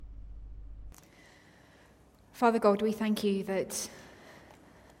Father God, we thank you that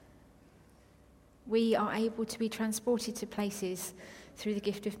we are able to be transported to places through the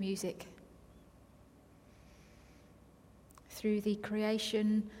gift of music, through the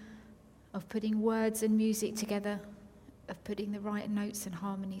creation of putting words and music together, of putting the right notes and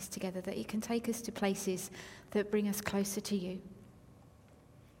harmonies together, that it can take us to places that bring us closer to you.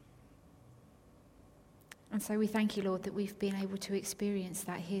 And so we thank you, Lord, that we've been able to experience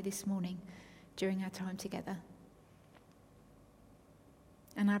that here this morning during our time together.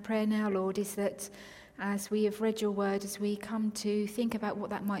 And our prayer now, Lord, is that as we have read your word, as we come to think about what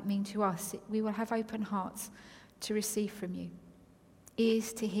that might mean to us, we will have open hearts to receive from you,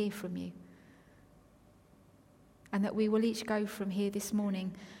 ears to hear from you, and that we will each go from here this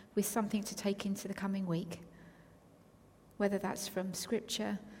morning with something to take into the coming week, whether that's from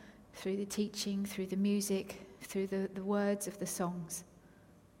scripture, through the teaching, through the music, through the words of the songs,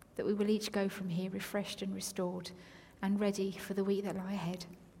 that we will each go from here refreshed and restored and ready for the week that lie ahead.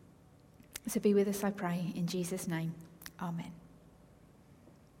 So be with us, I pray, in Jesus' name. Amen.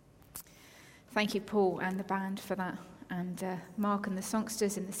 Thank you, Paul and the band, for that, and Mark and the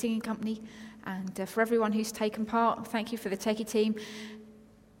songsters and the singing company, and for everyone who's taken part. Thank you for the techie team.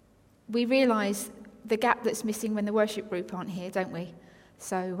 We realise the gap that's missing when the worship group aren't here, don't we?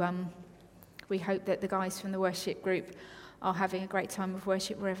 So we hope that the guys from the worship group are having a great time of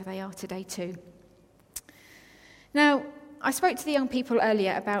worship wherever they are today too. Now, I spoke to the young people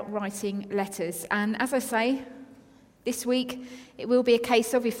earlier about writing letters, and as I say, this week it will be a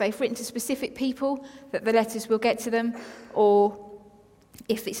case of, if they've written to specific people, that the letters will get to them, or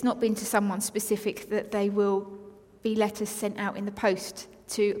if it's not been to someone specific, that they will be letters sent out in the post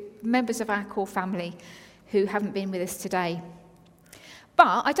to members of our core family who haven't been with us today.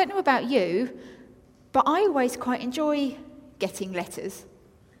 But I don't know about you, but I always quite enjoy getting letters.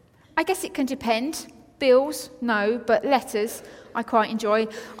 I guess it can depend. Bills, no, but letters I quite enjoy.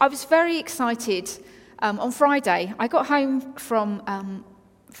 I was very excited on Friday. I got home from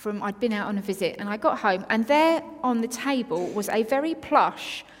I'd been out on a visit, and I got home, and there on the table was a very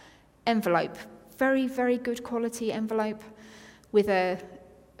plush envelope, very, very good quality envelope with a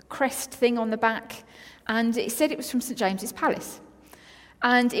crest thing on the back, and it said it was from St James's Palace.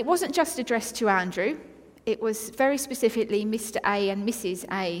 And it wasn't just addressed to Andrew, it was very specifically Mr. A and Mrs.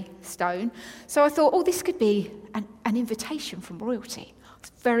 A Stone. So I thought, this could be an invitation from royalty. I was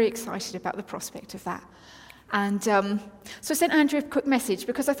very excited about the prospect of that. And so I sent Andrew a quick message,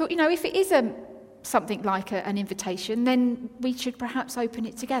 because I thought, if it is something like an invitation, then we should perhaps open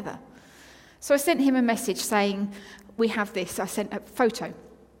it together. So I sent him a message saying, we have this. I sent a photo.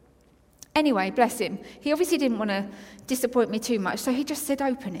 Anyway, bless him. He obviously didn't want to disappoint me too much, so he just said,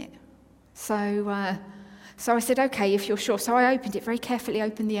 open it. So I said, okay, if you're sure. So I opened it, very carefully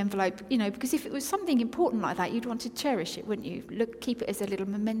opened the envelope, because if it was something important like that, you'd want to cherish it, wouldn't you? Keep it as a little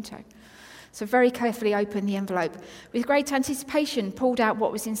memento. So very carefully opened the envelope. With great anticipation, pulled out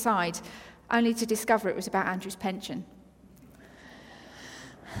what was inside, only to discover it was about Andrew's pension.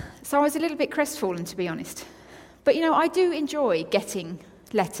 So I was a little bit crestfallen, to be honest. But, I do enjoy getting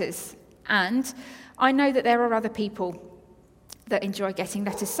letters. And I know that there are other people that enjoy getting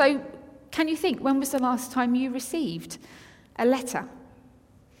letters. So can you think, when was the last time you received a letter?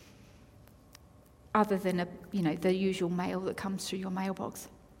 Other than the usual mail that comes through your mailbox.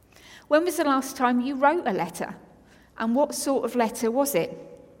 When was the last time you wrote a letter? And what sort of letter was it?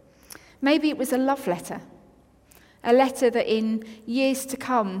 Maybe it was a love letter. A letter that in years to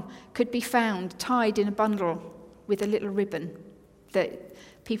come could be found tied in a bundle with a little ribbon that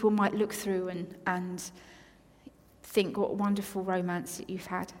people might look through and think what a wonderful romance that you've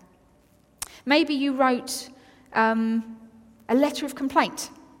had. Maybe you wrote a letter of complaint,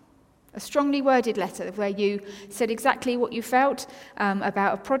 a strongly worded letter where you said exactly what you felt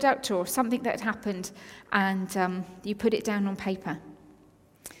about a product or something that had happened, and you put it down on paper.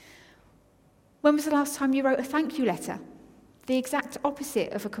 When was the last time you wrote a thank you letter? The exact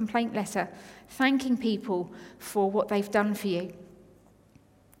opposite of a complaint letter, thanking people for what they've done for you.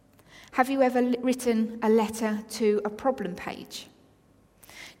 Have you ever written a letter to a problem page?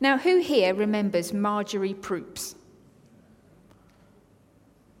 Now, who here remembers Marjorie Proops?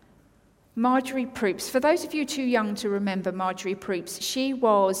 Marjorie Proops. For those of you too young to remember Marjorie Proops, she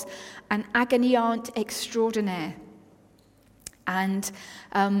was an agony aunt extraordinaire. And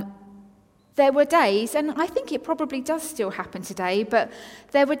there were days, and I think it probably does still happen today, but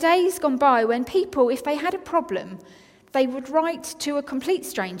there were days gone by when people, if they had a problem, they would write to a complete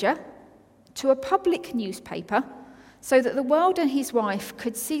stranger, to a public newspaper, so that the world and his wife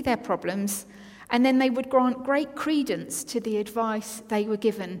could see their problems, and then they would grant great credence to the advice they were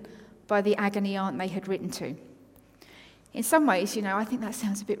given by the agony aunt they had written to. In some ways, I think that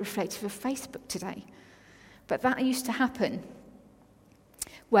sounds a bit reflective of Facebook today. But that used to happen.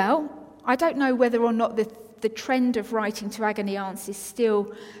 Well, I don't know whether or not the trend of writing to agony aunts is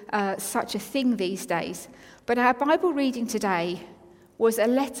still such a thing these days. But our Bible reading today was a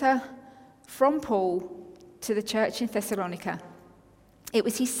letter from Paul to the church in Thessalonica. It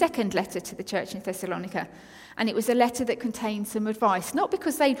was his second letter to the church in Thessalonica, and it was a letter that contained some advice, not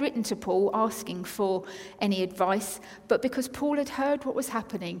because they'd written to Paul asking for any advice, but because Paul had heard what was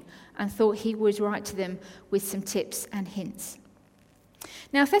happening and thought he would write to them with some tips and hints.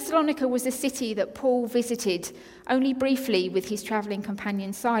 Now, Thessalonica was a city that Paul visited only briefly with his travelling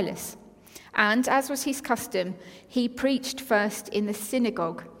companion Silas, and as was his custom, he preached first in the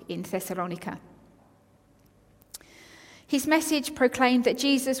synagogue in Thessalonica. His message proclaimed that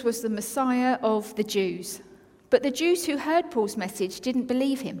Jesus was the Messiah of the Jews. But the Jews who heard Paul's message didn't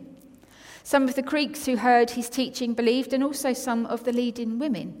believe him. Some of the Greeks who heard his teaching believed, and also some of the leading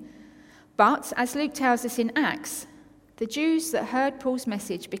women. But, as Luke tells us in Acts, the Jews that heard Paul's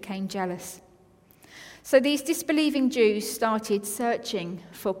message became jealous. So these disbelieving Jews started searching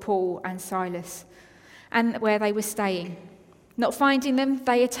for Paul and Silas and where they were staying. Not finding them,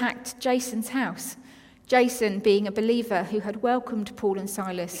 they attacked Jason's house. Jason being a believer who had welcomed Paul and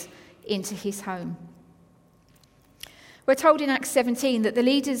Silas into his home. We're told in Acts 17 that the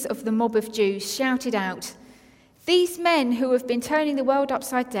leaders of the mob of Jews shouted out, "These men who have been turning the world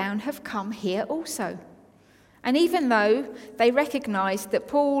upside down have come here also." And even though they recognised that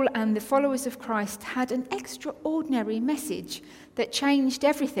Paul and the followers of Christ had an extraordinary message that changed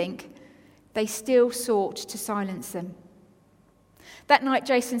everything, they still sought to silence them. That night,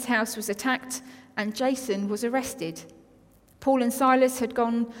 Jason's house was attacked and Jason was arrested. Paul and Silas had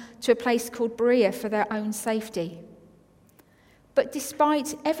gone to a place called Berea for their own safety. But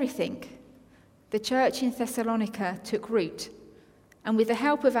despite everything, the church in Thessalonica took root, and with the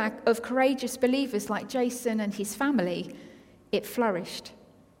help of courageous believers like Jason and his family, it flourished.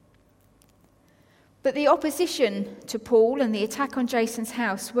 But the opposition to Paul and the attack on Jason's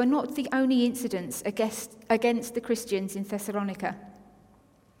house were not the only incidents against the Christians in Thessalonica.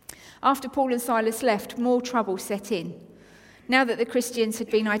 After Paul and Silas left, more trouble set in. Now that the Christians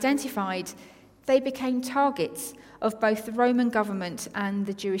had been identified, they became targets of both the Roman government and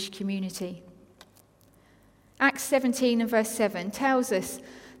the Jewish community. Acts 17 and verse 7 tells us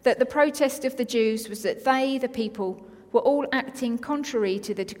that the protest of the Jews was that they, the people, were all acting contrary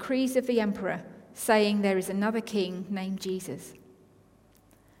to the decrees of the emperor, saying there is another king named Jesus.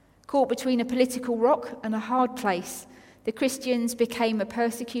 Caught between a political rock and a hard place, the Christians became a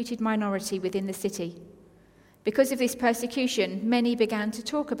persecuted minority within the city. Because of this persecution, many began to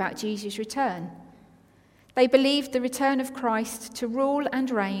talk about Jesus' return. They believed the return of Christ to rule and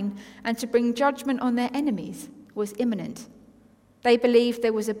reign and to bring judgment on their enemies was imminent. They believed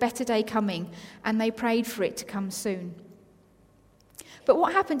there was a better day coming, and they prayed for it to come soon. But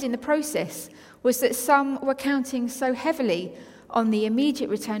what happened in the process was that some were counting so heavily on the immediate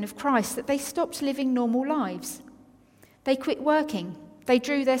return of Christ that they stopped living normal lives. They quit working, they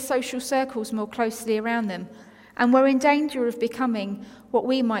drew their social circles more closely around them, and were in danger of becoming what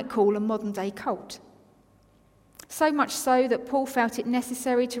we might call a modern-day cult. So much so that Paul felt it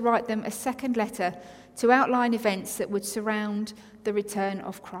necessary to write them a second letter to outline events that would surround the return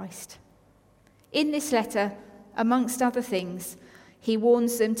of Christ. In this letter, amongst other things, he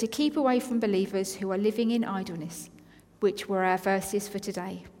warns them to keep away from believers who are living in idleness, which were our verses for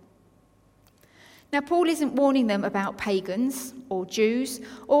today. Now, Paul isn't warning them about pagans or Jews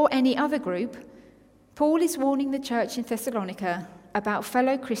or any other group. Paul is warning the church in Thessalonica about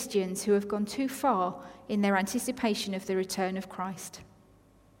fellow Christians who have gone too far in their anticipation of the return of Christ.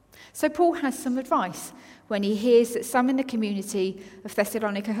 So Paul has some advice when he hears that some in the community of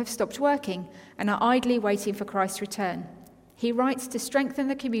Thessalonica have stopped working and are idly waiting for Christ's return. He writes to strengthen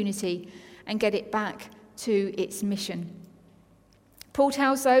the community and get it back to its mission. Paul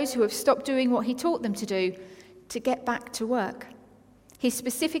tells those who have stopped doing what he taught them to do to get back to work. His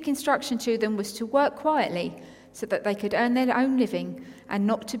specific instruction to them was to work quietly so that they could earn their own living and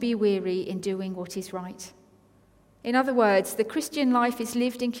not to be weary in doing what is right. In other words, the Christian life is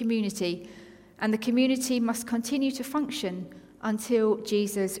lived in community, and the community must continue to function until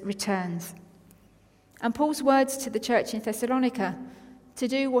Jesus returns. And Paul's words to the church in Thessalonica, to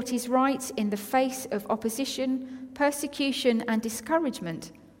do what is right in the face of opposition, persecution and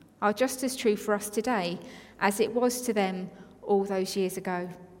discouragement, are just as true for us today as it was to them all those years ago.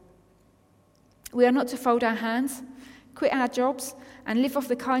 We are not to fold our hands, quit our jobs, and live off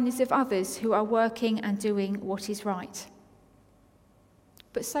the kindness of others who are working and doing what is right.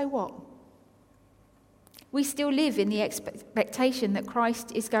 But so what? We still live in the expectation that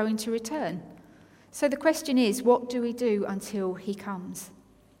Christ is going to return. So the question is, what do we do until he comes?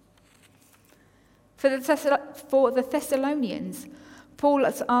 For the Thessalonians,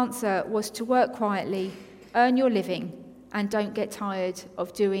 Paul's answer was to work quietly, earn your living, and don't get tired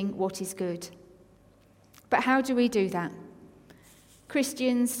of doing what is good. But how do we do that?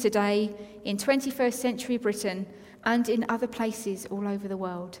 Christians today in 21st century Britain and in other places all over the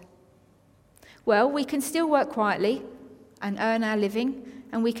world. Well, we can still work quietly and earn our living,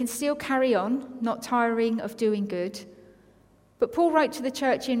 and we can still carry on, not tiring of doing good. But Paul wrote to the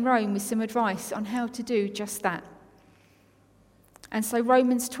church in Rome with some advice on how to do just that. And so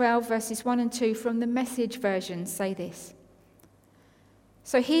Romans 12 verses 1 and 2 from the Message version say this.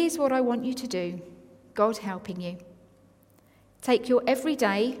 So here's what I want you to do, God helping you. Take your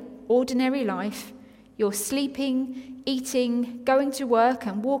everyday, ordinary life, your sleeping, eating, going to work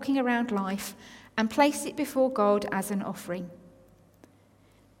and walking around life, and place it before God as an offering.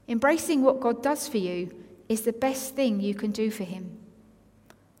 Embracing what God does for you is the best thing you can do for him.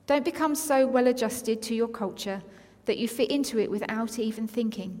 Don't become so well adjusted to your culture that you fit into it without even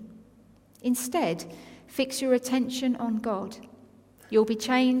thinking. Instead, fix your attention on God. You'll be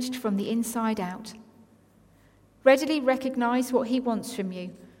changed from the inside out. Readily recognize what he wants from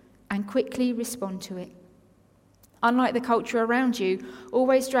you and quickly respond to it. Unlike the culture around you,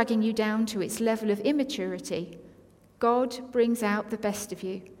 always dragging you down to its level of immaturity, God brings out the best of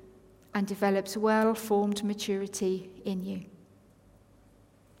you and develops well-formed maturity in you.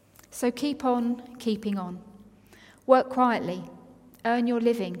 So keep on keeping on. Work quietly, earn your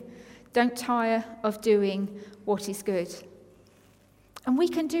living. Don't tire of doing what is good. And we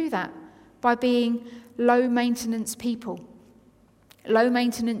can do that by being low-maintenance people,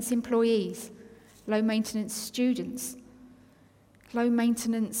 low-maintenance employees, low-maintenance students,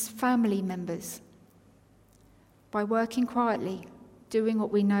 low-maintenance family members, by working quietly, doing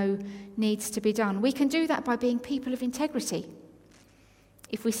what we know needs to be done. We can do that by being people of integrity.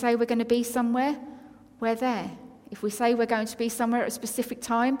 If we say we're going to be somewhere, we're there. If we say we're going to be somewhere at a specific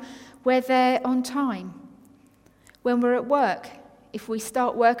time, we're there on time. When we're at work, if we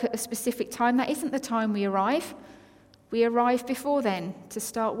start work at a specific time, that isn't the time we arrive. We arrive before then to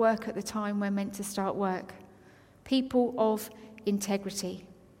start work at the time we're meant to start work. People of integrity.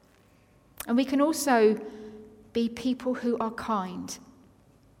 And we can also be people who are kind.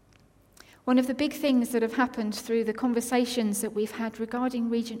 One of the big things that have happened through the conversations that we've had regarding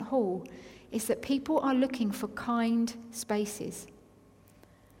Regent Hall is that people are looking for kind spaces.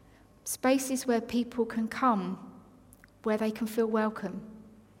 Spaces where people can come, where they can feel welcome,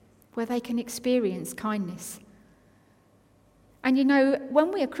 where they can experience kindness. And you know,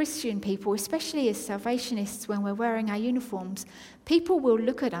 when we are Christian people, especially as Salvationists, when we're wearing our uniforms, people will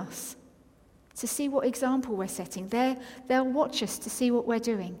look at us to see what example we're setting. They'll watch us to see what we're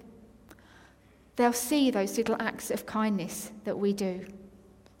doing. They'll see those little acts of kindness that we do.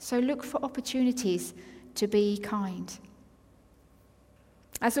 So look for opportunities to be kind.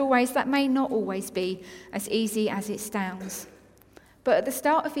 As always, that may not always be as easy as it sounds. But at the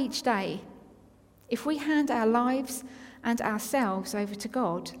start of each day, if we hand our lives and ourselves over to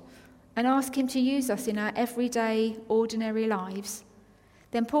God and ask him to use us in our everyday, ordinary lives,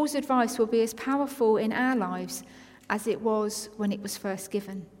 then Paul's advice will be as powerful in our lives as it was when it was first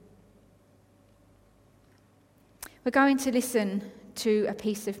given. We're going to listen to a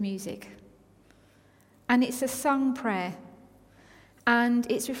piece of music. And it's a sung prayer. And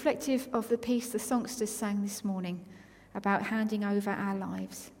it's reflective of the piece the songsters sang this morning about handing over our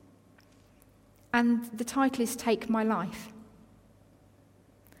lives. And the title is Take My Life.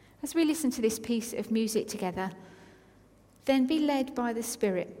 As we listen to this piece of music together, then be led by the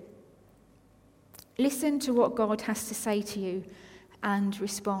Spirit. Listen to what God has to say to you and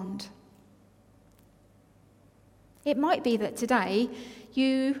respond. It might be that today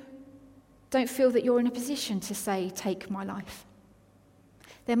you don't feel that you're in a position to say, take my life.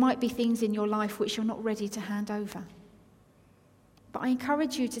 There might be things in your life which you're not ready to hand over. But I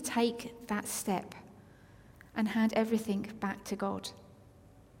encourage you to take that step and hand everything back to God.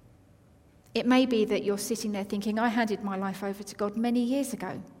 It may be that you're sitting there thinking, I handed my life over to God many years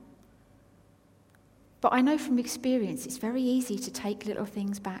ago. But I know from experience it's very easy to take little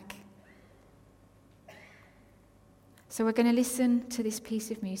things back. So we're going to listen to this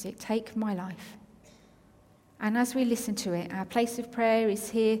piece of music, Take My Life. And as we listen to it, our place of prayer is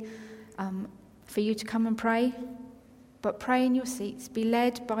here for you to come and pray. But pray in your seats, be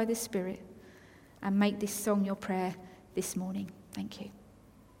led by the Spirit, and make this song your prayer this morning. Thank you.